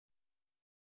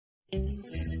This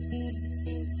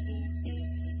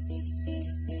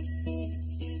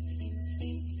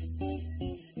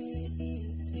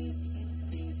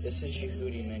is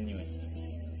Yehudi Menuhin.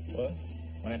 What?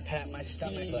 When I pat my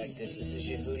stomach like this is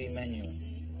Yehudi Menuhin.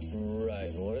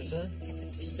 Right, what is that?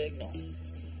 It's a signal.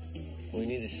 We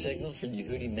need a signal for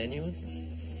Yehudi Menuhin?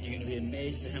 You're gonna be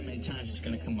amazed at how many times it's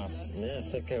gonna come up. Yeah, I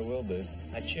think I will be.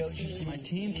 I chose you for my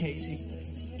team, Casey.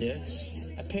 Yes?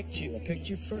 I picked you. I picked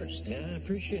you first. Yeah, I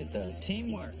appreciate that.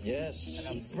 Teamwork. Yes.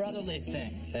 And a brotherly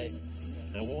thing. Hey,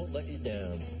 I won't let you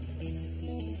down.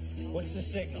 What's the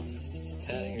signal?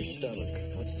 Patting your stomach.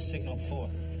 What's the signal for?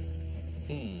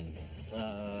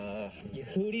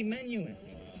 Yehudi Menuhin.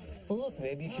 Well, look,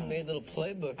 maybe if you made a little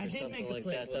playbook or something like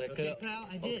that, I could have... Okay, pal,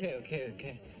 I did.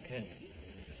 Okay.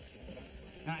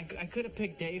 Now, I could have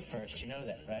picked Dave first. You know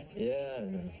that, right? Yeah, I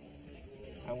know.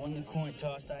 I won the coin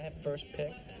toss. I had first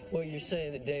pick. Well, you're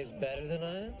saying that Dave's better than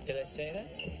I am? Did I say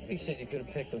that? You said you could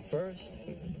have picked him first.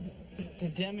 To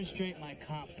demonstrate my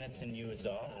confidence in you is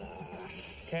all.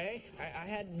 Okay? I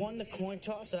had won the coin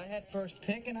toss. I had first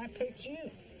pick, and I picked you.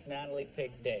 Natalie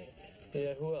picked Dave.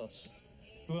 Yeah, who else?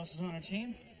 Who else is on our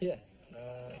team? Yeah.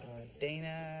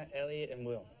 Dana, Elliot, and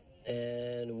Will.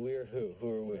 And we're who? Who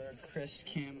are we? We're Chris,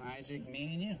 Kim, Isaac,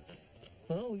 me, and you.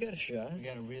 Well, we got a shot. We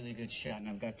got a really good shot, and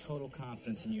I've got total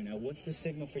confidence in you. Now, what's the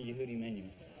signal for Yehudi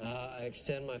Menuhin? I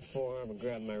extend my forearm and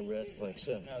grab my wrist like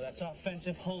so. No, that's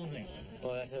offensive holding.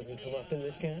 Oh, that doesn't come up in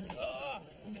this can?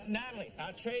 Natalie,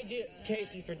 I'll trade you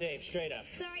Casey for Dave, straight up.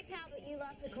 Sorry, pal, but you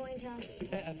lost the coin toss.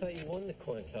 Hey, I thought you won the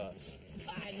coin toss.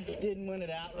 I didn't win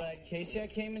it outright, Casey. I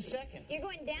came in second. You're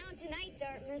going down tonight,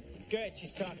 Dartmouth. Good,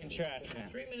 she's talking trash now.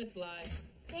 3 minutes live.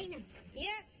 Dana.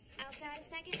 Yes. Outside a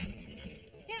second?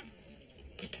 Yeah.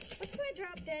 What's my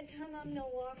drop dead time on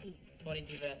Milwaukee?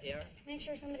 22 past the hour. Make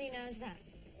sure somebody knows that.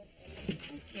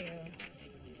 Thank you.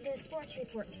 The sports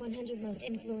report's 100 most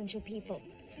influential people.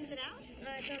 Is it out?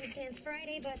 It's on the stands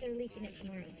Friday, but they're leaking it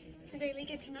tomorrow. Did they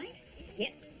leak it tonight?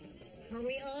 Yep. Are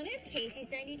we on it? Casey's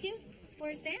 92.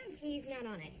 Where's Dan? He's not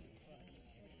on it.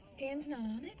 Dan's not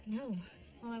on it? No.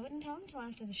 Well, I wouldn't tell him till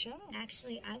after the show.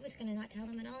 Actually, I was going to not tell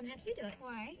them at all and have you do it.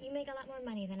 Why? You make a lot more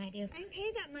money than I do. I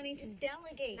paid that money to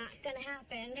delegate. Not going to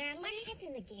happen. Natalie? Money gets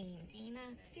in the game,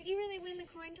 Dana. Did you really win the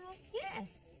coin toss?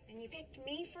 Yes. And you picked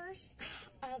me first?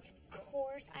 Of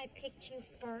course I picked you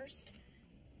first.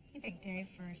 You picked Dave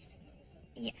first.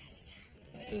 Yes.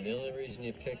 So the only reason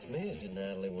you picked me is that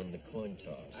Natalie won the coin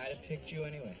toss. I'd have picked you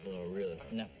anyway. Oh, really?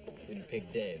 No. You'd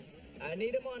pick Dave. I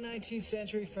need him on 19th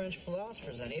century French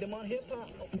philosophers. I need him on hip-hop.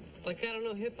 Like, I don't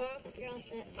know hip-hop? You're all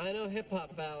set. I know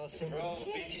hip-hop, Allison. Roll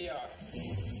BTR.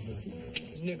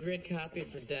 There's a new grid copy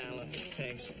for Dallas.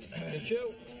 Thanks. Hey,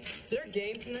 Joe, is there a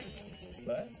game tonight?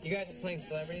 What? You guys are playing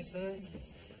celebrities tonight?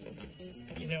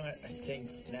 You know, I think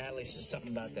Natalie said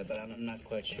something about that, but I'm not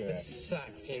quite sure. This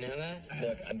sucks, you know that?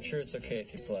 Look, I'm sure it's okay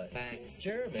if you play. Thanks.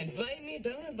 Jeremy. Invite me,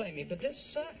 don't invite me, but this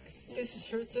sucks. This is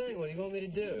her thing. What do you want me to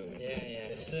do? Yeah.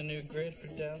 This is a new grid for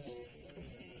Dallas?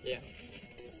 Yeah.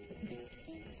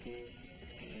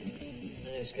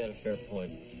 He's got a fair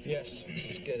point. Yes.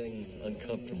 This is getting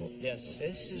uncomfortable. Yes.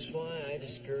 This is why I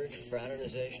discourage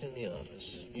fraternization in the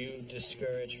office. You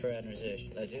discourage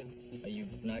fraternization. I do. Are you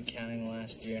not counting the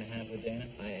last year and a half with Dana?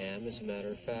 I am, as a matter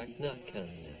of fact, not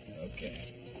counting that.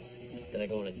 Okay. Did I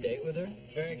go on a date with her?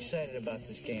 Very excited about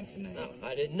this game tonight. No,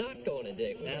 I did not go on a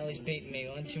date with her. Natalie's beaten me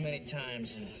one too many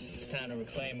times, and it's time to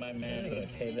reclaim my manhood.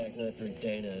 Pay back that for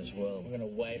Dana as well. We're gonna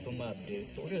wipe them up, dude.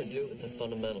 We're gonna do it with the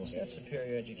fundamentals. You got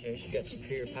superior education. You got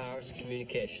superior powers of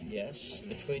communication. Yes.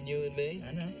 Between you and me,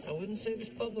 I know. I wouldn't say this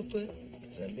publicly.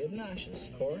 That'd be obnoxious,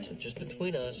 of course. But just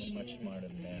between us. You're much smarter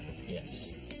than that. Yes.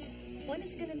 When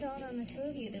is it going to dawn on the two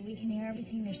of you that we can hear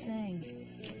everything you're saying?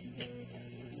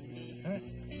 All right.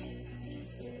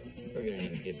 We're gonna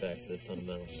need to get back to the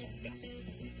fundamentals. Yeah.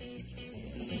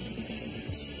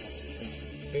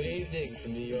 Good evening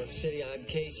from New York City. I'm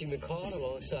Casey McCall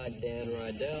alongside Dan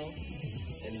Rydell,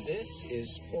 and this is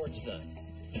Sports Night.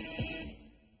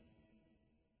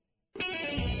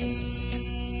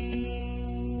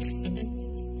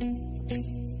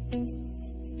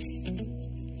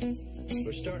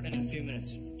 We're starting in a few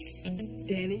minutes.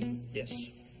 Danny,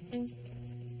 Yes.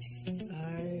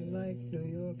 I like New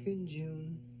York in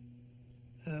June.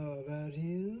 How about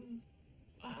you?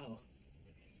 Wow.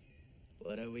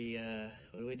 What are we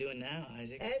doing now,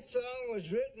 Isaac? That song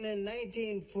was written in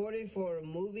 1940 for a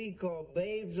movie called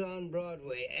Babes on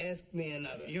Broadway. Ask me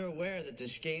another. You're aware that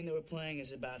this game that we're playing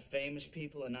is about famous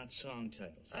people and not song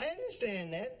titles. I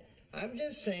understand that. I'm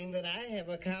just saying that I have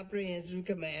a comprehensive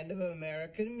command of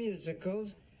American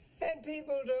musicals, And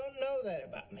people don't know that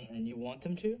about me. And you want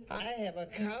them to? I have a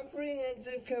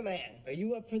comprehensive command. Are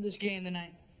you up for this game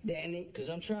tonight? Danny, Because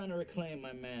I'm trying to reclaim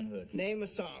my manhood. name a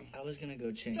song. I was gonna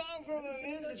go change. Song from a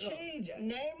musical. Change it.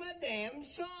 Name a damn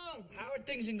song. How are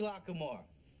things in Glockamore?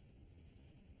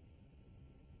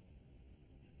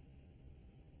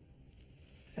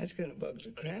 That's gonna bug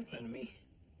the crap out of me.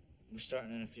 We're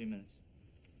starting in a few minutes.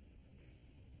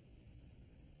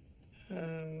 How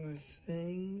are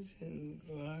things in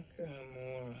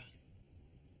Glockamore?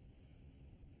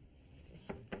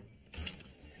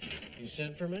 You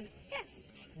sent for me?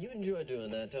 Yes. You enjoy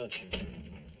doing that, don't you?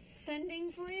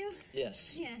 Sending for you?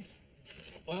 Yes. Yes.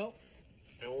 Well,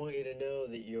 I want you to know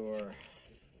that your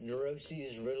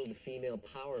neuroses-riddled female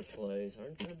power plays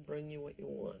aren't going to bring you what you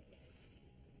want.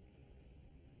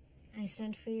 I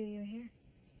sent for you. You're here.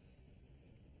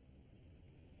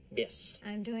 Yes.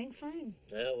 I'm doing fine.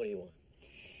 Now, what do you want?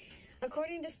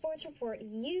 According to Sports Report,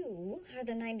 you are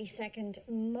the 92nd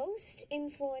most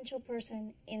influential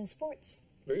person in sports.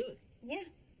 Really? Yeah.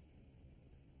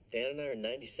 Dan and I are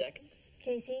 92nd?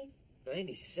 Casey,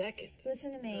 92nd?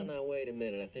 listen to me. No, no, wait a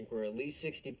minute. I think we're at least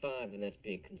 65, and that's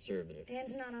being conservative.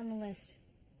 Dan's not on the list.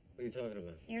 What are you talking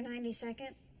about? You're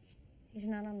 92nd. He's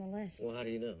not on the list. Well, how do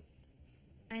you know?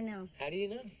 I know. How do you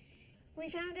know? We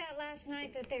found out last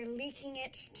night that they're leaking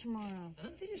it tomorrow. Why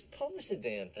don't they just publish the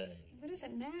damn thing? What does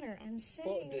it matter? I'm saying.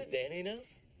 Well, does that- Danny know?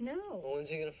 No. Well, when's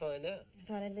he going to find out? I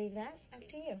thought I'd leave that up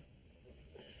to you.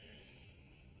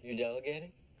 You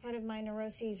delegating? Part of my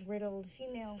neuroses riddled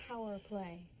female power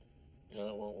play. No,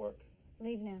 that won't work.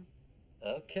 Leave now.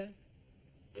 Okay.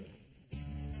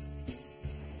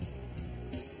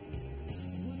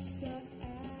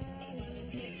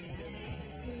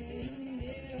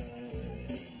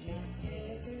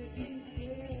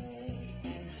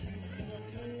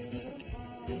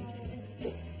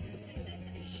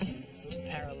 It's a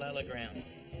parallelogram.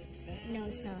 No,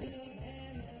 it's not.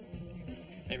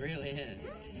 It really is.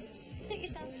 Suit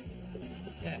yourself.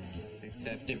 Yes,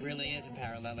 except it really is a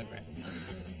parallelogram.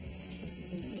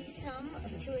 The sum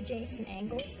of two adjacent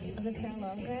angles of the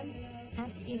parallelogram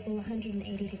have to equal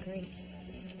 180 degrees.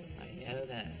 I know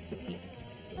that.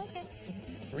 Okay.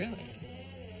 Really?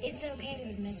 It's okay to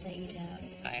admit that you doubt.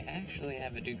 I actually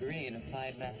have a degree in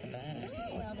applied mathematics.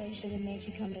 Oh, well, they should have made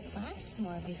you come to class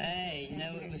more before. Hey, you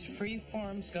know, it was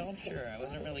free-form sculpture. I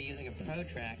wasn't really using a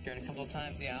protractor, and a couple of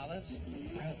times the olives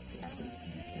broke.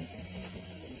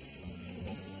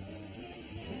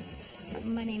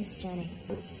 My name's Jenny.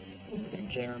 And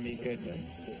Jeremy Goodwin.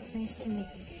 Nice to meet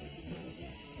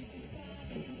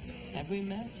you. Have we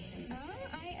met?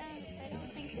 I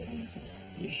don't think so.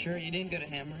 You sure you didn't go to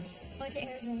Amherst? Went to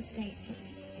Arizona State.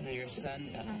 No, your son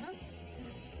died. Uh-huh.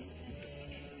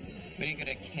 We didn't go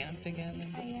to camp together?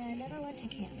 I never went to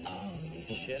camp. Oh,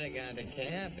 you should have gone to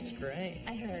camp. It's great.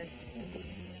 I heard.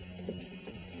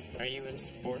 Are you in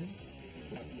sports?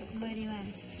 Why do you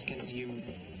ask? Because you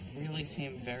really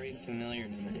seem very familiar to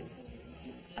me.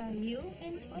 Are you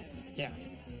in sports? Yeah.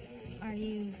 Are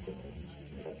you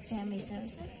Sammy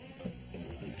Sosa?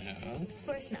 No. Of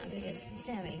course not, because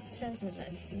Sammy Sosa's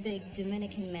a big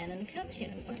Dominican man in a Cubs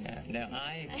uniform. Yeah, no,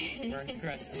 I work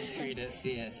across the street at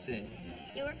CSC.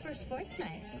 You work for Sports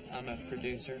Night. I'm a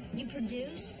producer. You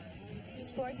produce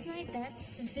Sports Night? That's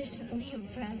sufficiently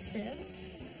impressive.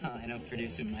 Oh, I don't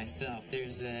produce it myself.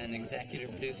 There's an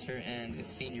executive producer and a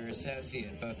senior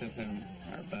associate, both of whom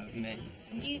are above me.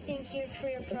 Do you think your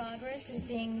career progress is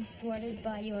being thwarted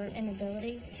by your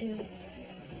inability to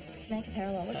make a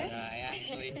parallelogram? I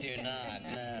actually do not,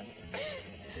 no.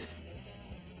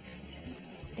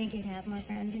 Think you'd have more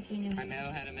friends if you knew I how?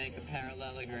 know how to make a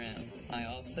parallelogram. I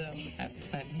also have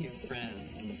plenty of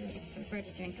friends. You just prefer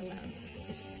to drink alone.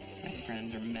 My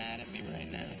friends are mad at me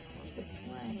right now.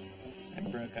 Why? I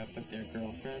broke up with their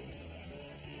girlfriend.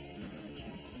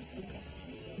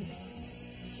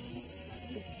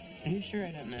 Are you sure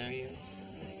I don't know you?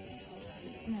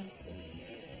 No.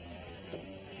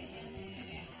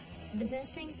 The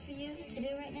best thing for you to do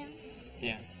right now?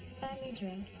 Yeah. Buy me a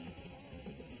drink.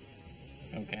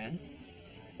 Okay.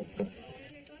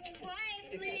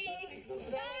 Quiet, please.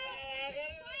 Quiet.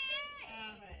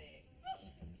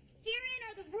 Herein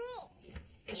are the rules.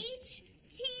 Each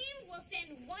team will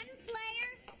send one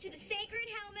player to the sacred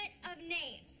helmet of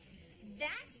names.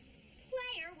 That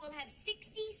player will have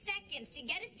 60 seconds to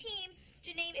get his team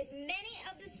to name as many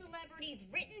of the celebrities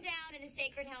written down in the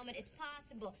sacred helmet as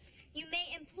possible. You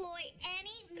may employ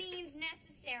any means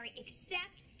necessary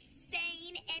except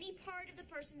saying any part of the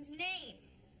person's name.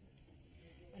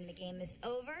 When the game is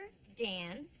over,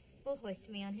 Dan will hoist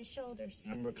me on his shoulders.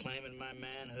 I'm reclaiming my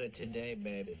manhood today,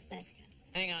 baby. That's good.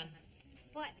 Hang on.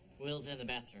 What? Will's in the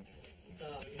bathroom.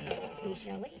 We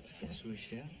shall wait. Yes, we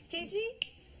shall. Casey?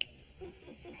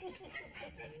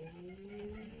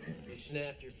 You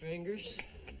snapped your fingers?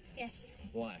 Yes.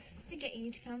 Why? To get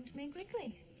you to come to me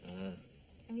quickly.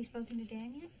 Have you spoken to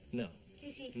Dan yet? No.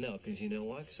 Casey, No, because you know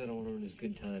why? Because I don't want to ruin his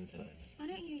good time tonight. why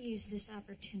don't you use this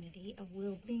opportunity of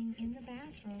Will being in the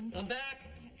bathroom? I'm back.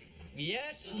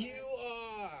 Yes, you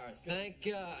are. Thank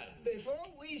God. Before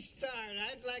we start,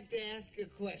 I'd like to ask a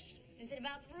question. Is it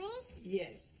about the rules?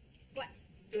 Yes. What?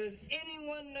 Does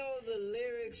anyone know the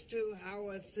lyrics to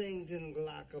Howard Sings in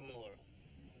Glockamora?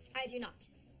 I do not.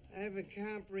 I have a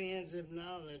comprehensive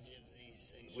knowledge of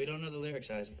these things. We don't know the lyrics,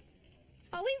 Isaac.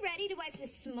 Are we ready to wipe the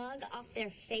smug off their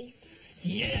faces?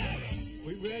 Yeah!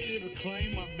 We ready to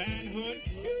reclaim our manhood?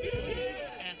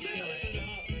 Let's do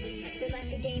it. Then let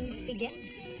the games begin.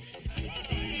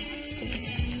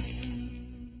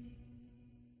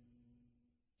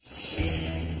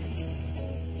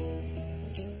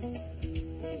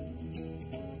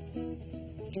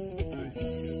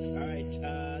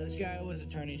 This guy was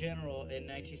Attorney General in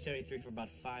 1973 for about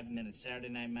 5 minutes. Saturday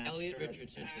Night Massacre. Elliot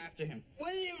Richardson. After him.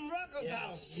 William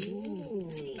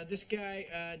Ruckelshaus. This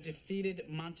guy defeated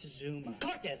Montezuma.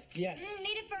 Cortez. Yes.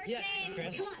 Need a first Yes, name.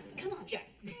 Chris. Come on. Jack.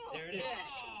 There it is.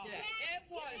 It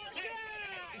was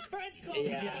French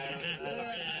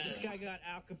This guy got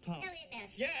Al Capone. Elliot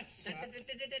Ness. Yes.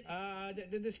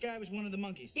 This guy was one of the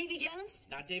monkeys. Davy Jones?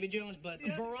 Not Davy Jones, but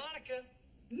Veronica.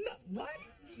 No, what?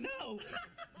 No.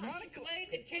 Monica Played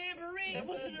the tambourine. That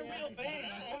wasn't a real band.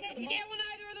 Yeah, when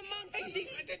either of the Hey, monkeys. see,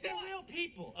 they're real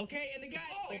people, okay? And the guy,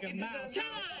 like a it's mouse.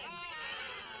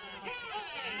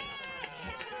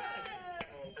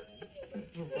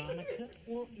 Veronica?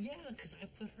 Well, yeah, because I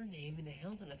put her name in the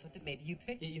helmet. I thought that maybe you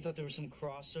picked it. You thought there was some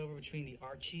crossover between the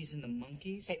Archies and the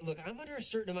Monkeys? Hey, look, I'm under a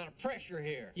certain amount of pressure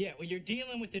here. Yeah, well, you're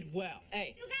dealing with it well.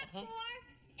 Hey. You got 4,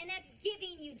 and that's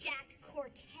giving you Jack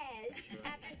Cortez.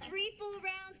 After 3 full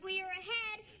rounds, we are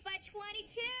ahead by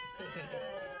 22.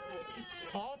 Just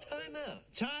call timeout.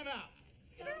 Time out.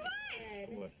 For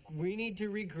what? We need to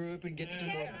regroup and get some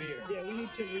more beer. Yeah, we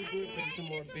need to regroup and some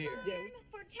more beer. Yeah,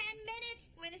 For 10 minutes,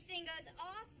 when this thing goes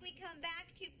off, we come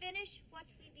back to finish what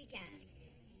we began.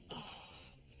 I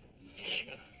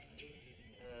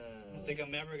don't think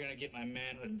I'm ever gonna get my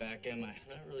manhood back, am I? It's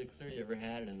not really clear you ever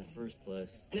had it in the first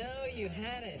place. No, you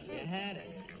had it. You had it.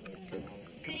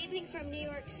 Good evening from New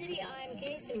York City. I'm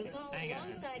Casey McCall. Hang on.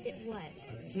 Alongside it, what?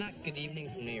 It's not good evening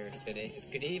from New York City. It's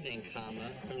good evening, comma.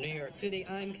 From New York City,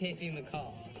 I'm Casey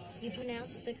McCall. You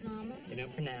pronounced the comma? You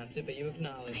don't pronounce it, but you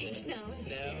acknowledge it. No,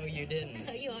 No, you didn't.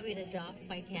 Oh, you want me to doff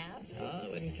my cap? Oh,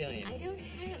 it wouldn't kill you. I don't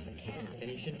have a cap. Then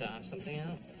you should doff something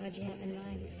else. What'd you have in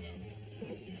mind?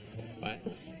 What?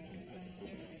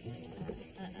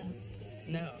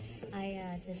 No.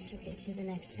 I just took it to the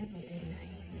next level, didn't I?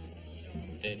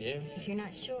 Did you? If you're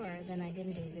not sure, then I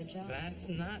didn't do a good job. That's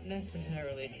not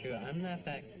necessarily true. I'm not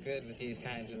that good with these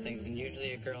kinds of things, and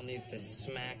usually a girl needs to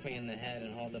smack me in the head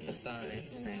and hold up a sign.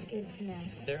 Good to know.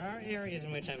 There are areas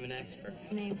in which I'm an expert.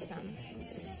 Name some.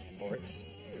 Sports.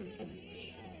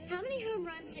 How many home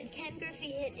runs did Ken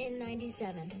Griffey hit in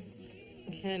 97?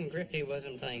 Ken Griffey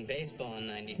wasn't playing baseball in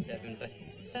 97, but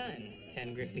his son,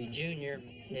 Ken Griffey Jr.,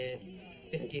 hit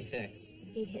 56.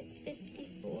 He hit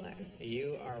 54.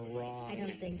 You are wrong. I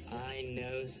don't think so. I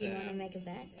know so. You want to make a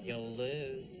bet? You'll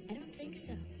lose. I don't think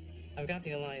so. I've got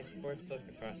the Elias Sports Book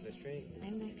across the street.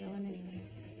 I'm not going anywhere.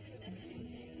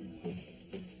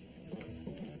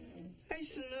 I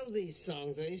used to know these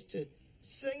songs. I used to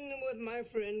sing them with my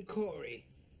friend Corey,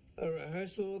 a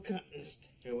rehearsal accompanist.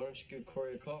 Hey, why don't you give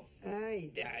Corey a call? He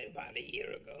died about a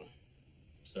year ago.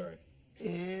 Sorry.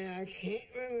 Yeah, I can't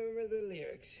remember the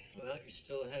lyrics. Well, you're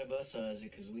still ahead of us, Isaac,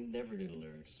 because we never do the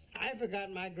lyrics. I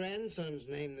forgot my grandson's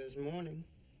name this morning.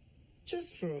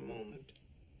 Just for a moment.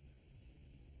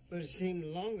 But it seemed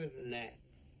longer than that.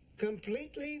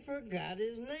 Completely forgot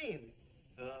his name.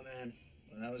 Oh, man.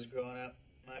 When I was growing up,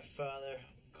 my father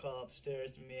would call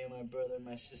upstairs to me and my brother and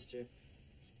my sister.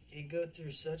 He'd go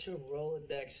through such a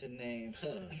Rolodex of names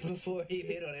before he'd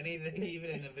hit on anything even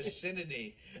in the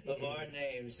vicinity of our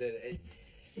names. That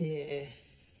Yeah,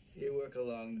 you work a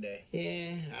long day.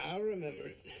 yeah, I'll remember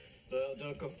it. Well,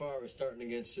 don't go far. We're starting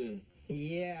again soon.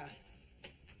 Yeah.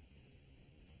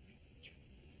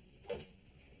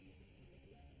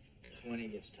 When he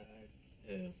gets tired.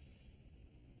 Yeah.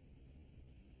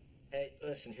 Hey,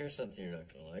 listen, here's something you're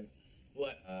not going to like.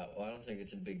 What? Well, I don't think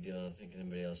it's a big deal. I don't think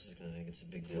anybody else is going to think it's a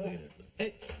big deal What? either.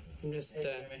 Hey, I'm just, Hey,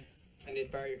 Jimmy. I need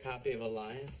to borrow your copy of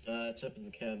Elias. It's up in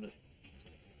the cabinet.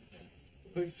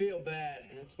 We feel bad.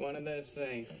 It's one of those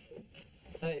things.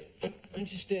 Hey, why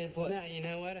don't you stand put? No, you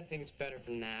know what? I think it's better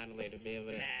for Natalie to be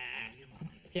able to...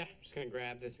 Yeah, I'm just gonna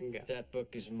grab this and go. That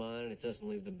book is mine, and it doesn't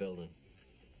leave the building.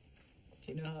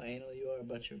 Do you know how anal you are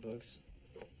about your books?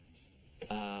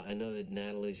 I know that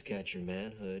Natalie's got your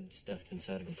manhood stuffed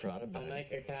inside of a Prada I'll bag.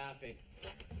 make a copy.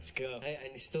 Let's go. Hey,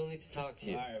 I still need to talk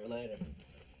to you. All right, later.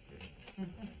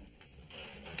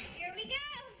 Here we go.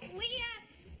 We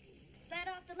led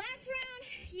off the last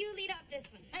round. You lead off this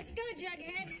one. Let's go,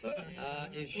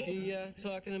 Jughead. Is she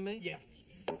talking to me? Yeah.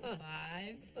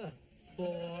 5,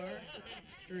 4,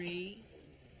 3,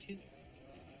 2.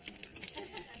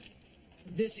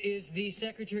 This is the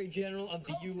Secretary General of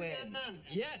the UN.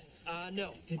 Yes.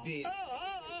 No. To be.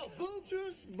 Oh,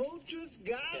 Boutros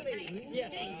Ghali.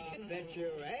 Yes. Bet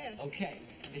your ass. Okay.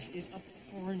 This is a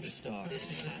porn star.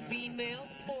 This is a female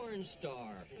porn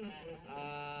star.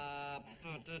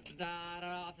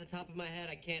 Off the top of my head,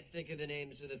 I can't think of the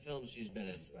names of the films she's been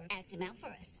in. Act him out for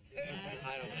us.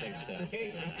 I don't think so.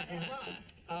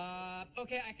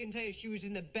 Okay, I can tell you she was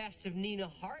in the best of Nina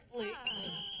Hartley.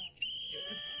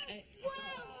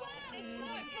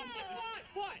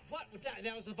 What?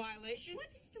 That was a violation?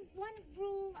 What's the one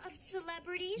rule of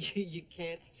celebrities? You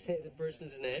can't say the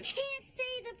person's name. Can't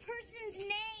say the person's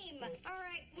name. All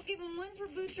right, we'll give him one for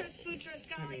Boutros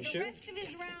Ghali. The sure? rest of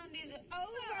his round is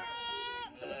over.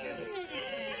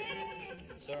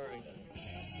 Sorry.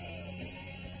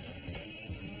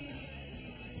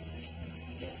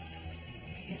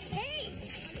 Hey,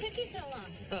 what took you so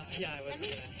long? Oh, yeah, I Let me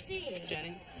was... see.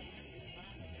 Jenny?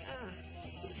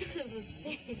 Son of a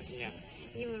bitch. Yeah.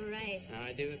 You were right.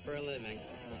 I do it for a living.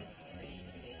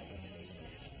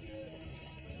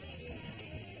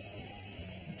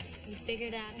 You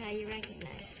figured out how you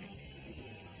recognized me.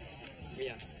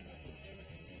 Yeah.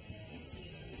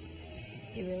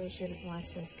 You really shouldn't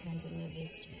watch those kinds of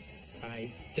movies.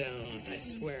 I don't. I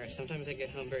swear. Sometimes I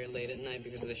get home very late at night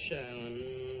because of the show,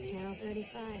 and... Channel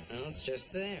 35. Well, it's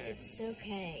just there. It's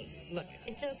okay. Look,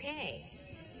 It's okay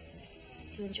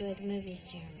to enjoy the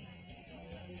movies, Jeremy.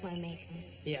 That's why I make them.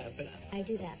 yeah, but... I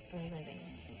do that for a living.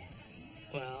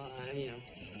 Well, you know...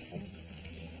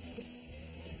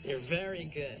 You're very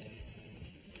good.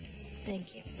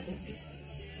 Thank you.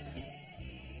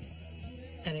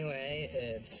 Anyway,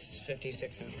 it's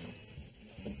 56 hours.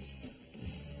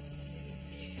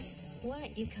 Why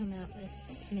don't you come out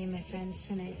with me and my friends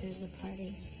tonight? There's a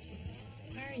party.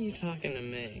 Why are you talking to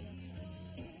me?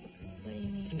 What do you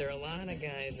mean? There are a lot of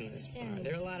guys in this bar. Jeremy.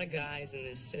 There are a lot of guys in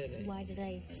this city. Why did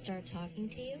I start talking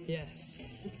to you? Yes.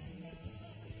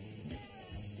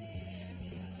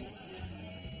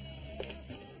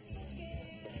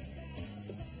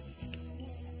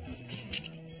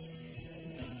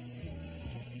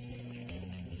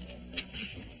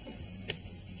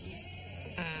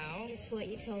 Ow. It's what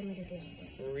you told me to do.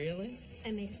 Really?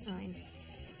 I made a sign.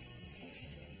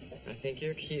 I think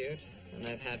you're cute, and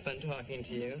I've had fun talking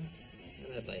to you,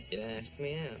 and I'd like you to ask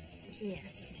me out.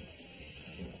 Yes.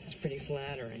 It's pretty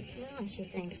flattering. Well, I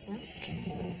should think so.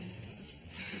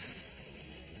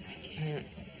 I can't.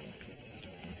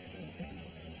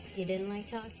 You didn't like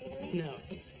talking to me? No,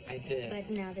 I did. But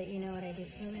now that you know what I do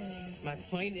for a living, My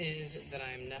point is that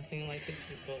I'm nothing like the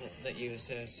people that you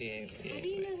associate how do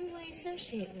you know with. who I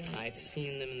associate with? I've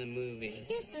seen them in the movie.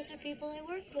 Yes, those are people I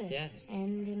work with. Yes.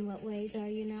 And in what ways are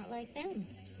you not like them?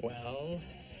 Well,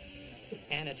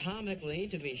 anatomically,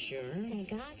 to be sure. Thank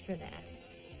God for that.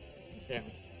 Yeah.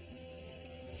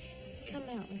 Come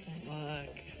out with us.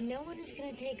 Look, No one is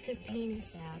going to take their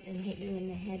penis out and hit you in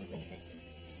the head with it.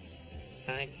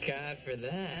 thank God for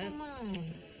that. Come on.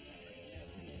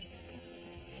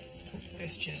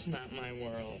 It's just not my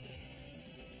world.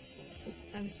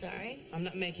 I'm sorry. I'm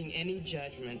not making any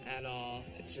judgment at all.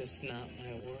 It's just not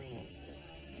my world.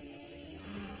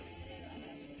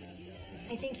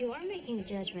 I think you are making a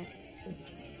judgment,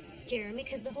 Jeremy,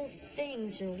 because the whole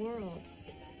thing's your world.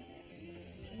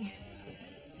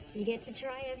 You get to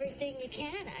try everything you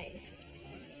can.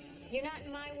 You're not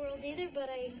in my world either, but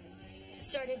I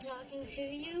started talking to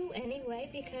you anyway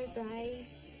because I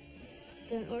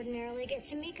don't ordinarily get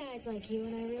to meet guys like you,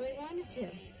 and I really wanted to.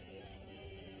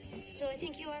 So I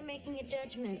think you are making a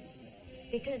judgment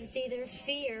because it's either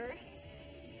fear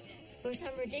or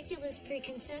some ridiculous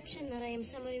preconception that I am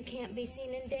someone who can't be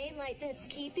seen in daylight that's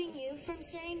keeping you from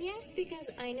saying yes, because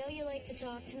I know you like to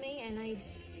talk to me and I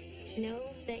know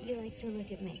that you like to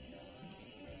look at me.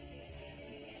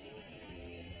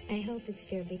 I hope it's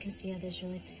fear because the other's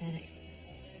really pathetic.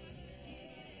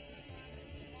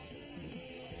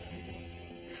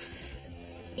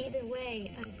 Either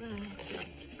way,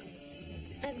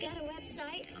 I've got a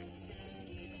website,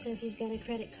 so if you've got a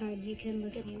credit card, you can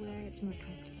look at me where it's more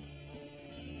comfortable.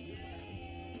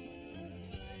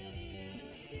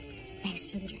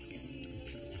 Thanks for the drinks.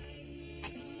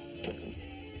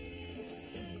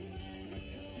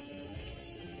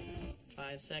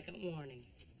 5-second warning.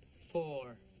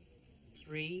 4,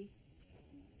 3.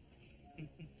 Oh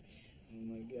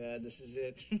my God, this is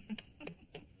it.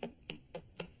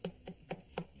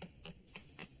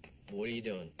 What are you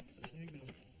doing?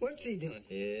 What's he doing?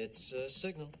 It's a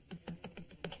signal.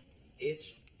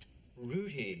 It's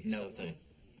Rudy something.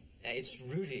 It's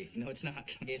Rudy. No, it's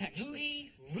not. It's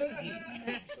Rudy.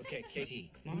 Okay,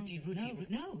 Casey, come on. Rudy.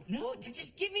 No. Oh,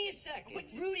 just give me a second.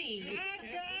 Rudy. I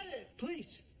got it.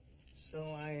 Please.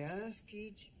 So I ask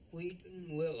each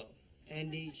weeping willow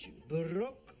and each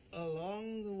brook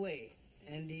along the way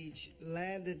and each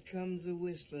lad that comes a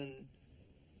whistling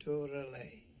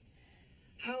Toralay.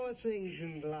 How are things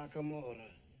in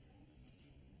Glacamora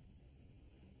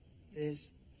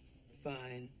this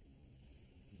fine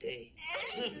day?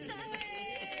 Please.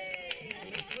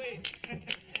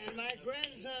 And my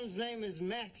grandson's name is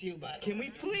Matthew, by the way. Can we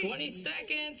please? 20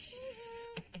 seconds.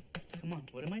 Come on,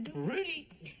 what am I doing? Rudy.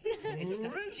 It's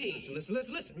Rudy. Listen.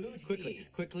 Rudy.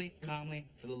 Quickly, calmly,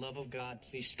 for the love of God,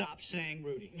 please stop saying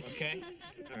Rudy, okay?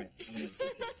 All right, I'm gonna do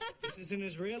this. This is an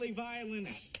Israeli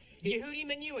violinist. Yehudi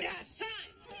Menuhin. Yeah, son!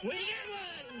 We got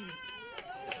one.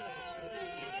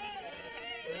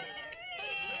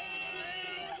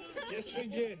 Yes, we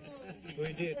did.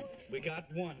 We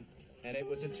got one. And it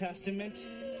was a testament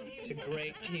to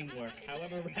great teamwork,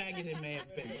 however ragged it may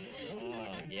have been.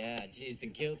 Oh, yeah. Geez, the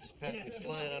guilt is practically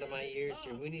flying out of my ears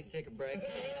here. We need to take a break.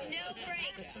 No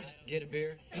breaks. Get a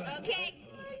beer. Okay.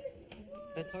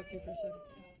 Can I talk to you for a second?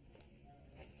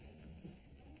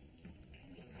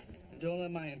 Don't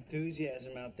let my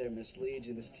enthusiasm out there mislead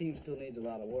you. This team still needs a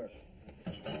lot of work.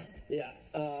 Yeah.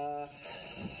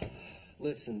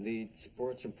 Listen, the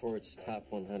Sports Report's top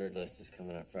 100 list is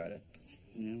coming out Friday.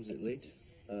 Yeah, was it leaked?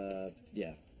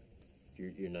 Yeah.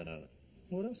 You're not on it.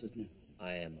 What else is new?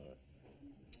 I am on it.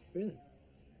 Really?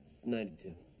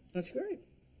 92. That's great.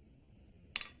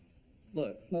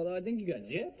 Look, Although I think you got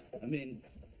gypped. I mean,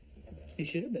 you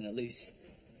should have been at least.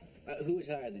 Who was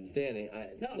higher than you? Danny,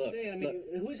 No, I'm saying,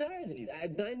 who was higher than you?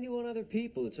 91 other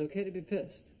people. It's okay to be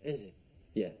pissed. Is it?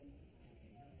 Yeah.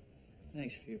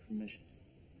 Thanks for your permission.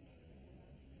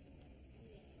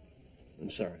 I'm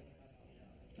sorry.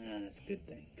 That's a good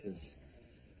thing, because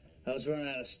I was running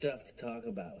out of stuff to talk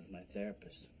about with my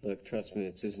therapist. Look, trust me,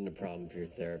 this isn't a problem for your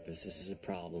therapist. This is a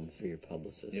problem for your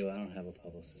publicist. I don't have a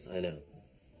publicist. I know.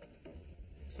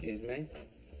 Excuse me.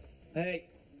 Hey,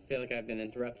 I feel like I've been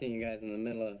interrupting you guys in the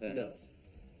middle of this. No.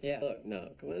 Yeah. Look, no,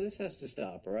 come on, this has to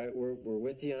stop, all right? We're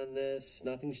with you on this.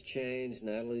 Nothing's changed.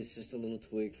 Natalie's just a little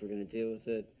tweaked. We're going to deal with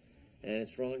it. And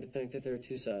it's wrong to think that there are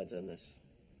two sides on this.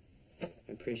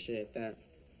 I appreciate that.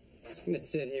 Just gonna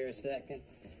sit here a second.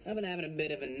 I've been having a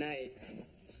bit of a night.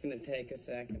 Just gonna take a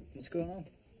second. what's going on?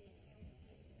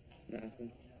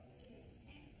 Nothing.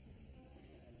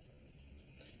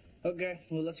 Okay,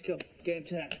 well, let's go. Game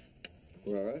time.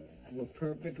 We're all right? We're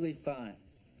perfectly fine.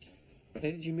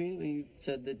 Hey, did you mean when you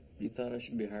said that you thought I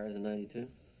should be higher than 92?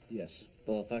 Yes.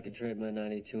 Well, if I could trade my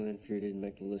 92 in for you didn't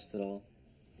make the list at all,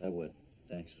 I would.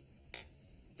 Thanks.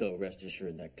 Though, rest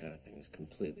assured, that kind of thing is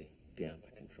completely beyond my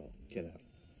control. Get out.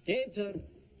 Game time.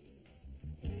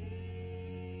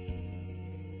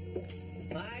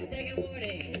 5-second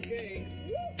warning. Okay.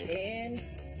 In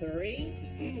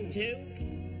 3, 2.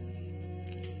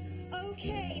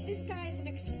 Okay, this guy's an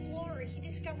explorer. He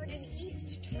discovered an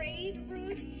east trade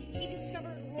route. He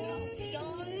discovered worlds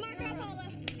beyond Marco Polo.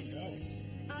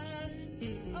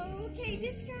 Okay,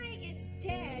 this guy is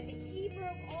dead. He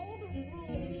broke all the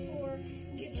rules for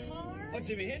guitar. Oh,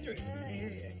 Jimi Hendrix.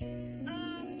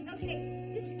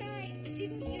 Okay, this guy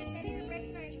didn't use any of the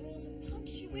recognized rules of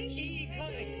punctuation. E.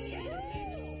 Cummings.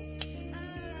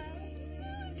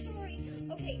 Sorry.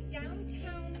 Okay,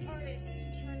 downtown artist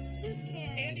turned soup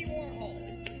can. Andy Warhol.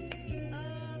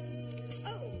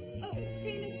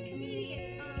 Famous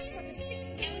comedian from the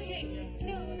 60s. Alan King.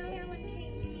 No, not Alan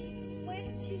King. He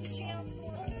went to jail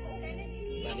for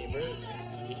obscenity. Lenny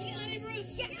Bruce. Lenny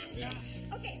Bruce. Yes.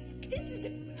 Okay, this is a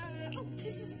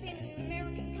famous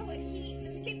American poet. He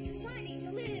escaped society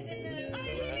to live in the.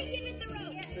 Henry David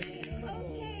Thoreau. Yes.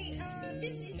 Okay,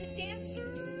 this is a dancer.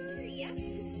 Yes,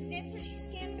 this is a dancer. She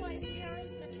scandalized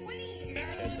Paris in the 20s.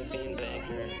 Josephine Baker.